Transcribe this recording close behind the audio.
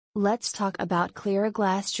Let's talk about clear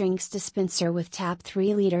glass drinks dispenser with tap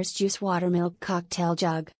 3 liters juice water milk cocktail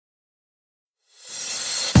jug.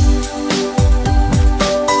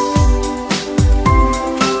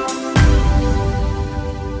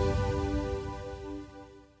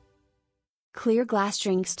 Clear glass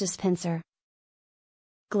drinks dispenser.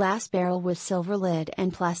 Glass barrel with silver lid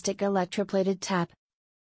and plastic electroplated tap.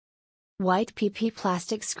 White PP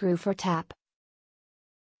plastic screw for tap.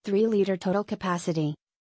 3-liter total capacity.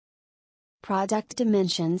 Product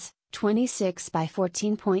dimensions, 26 by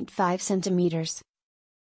 14.5 centimeters.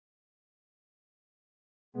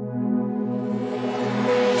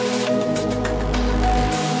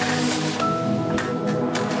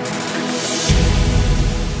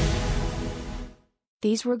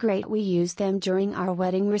 These were great. We used them during our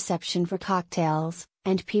wedding reception for cocktails,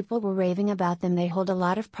 and people were raving about them. They hold a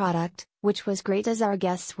lot of product, which was great as our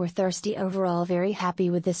guests were thirsty. Overall, very happy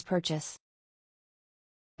with this purchase.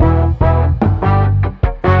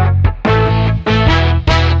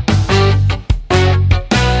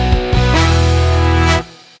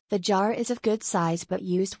 The jar is of good size but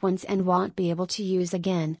used once and won't be able to use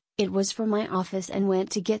again. It was for my office and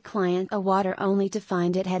went to get client a water only to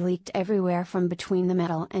find it had leaked everywhere from between the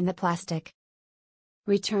metal and the plastic.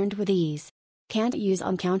 Returned with ease. Can't use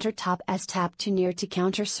on countertop as tap too near to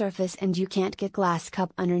counter surface and you can't get glass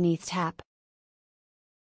cup underneath tap.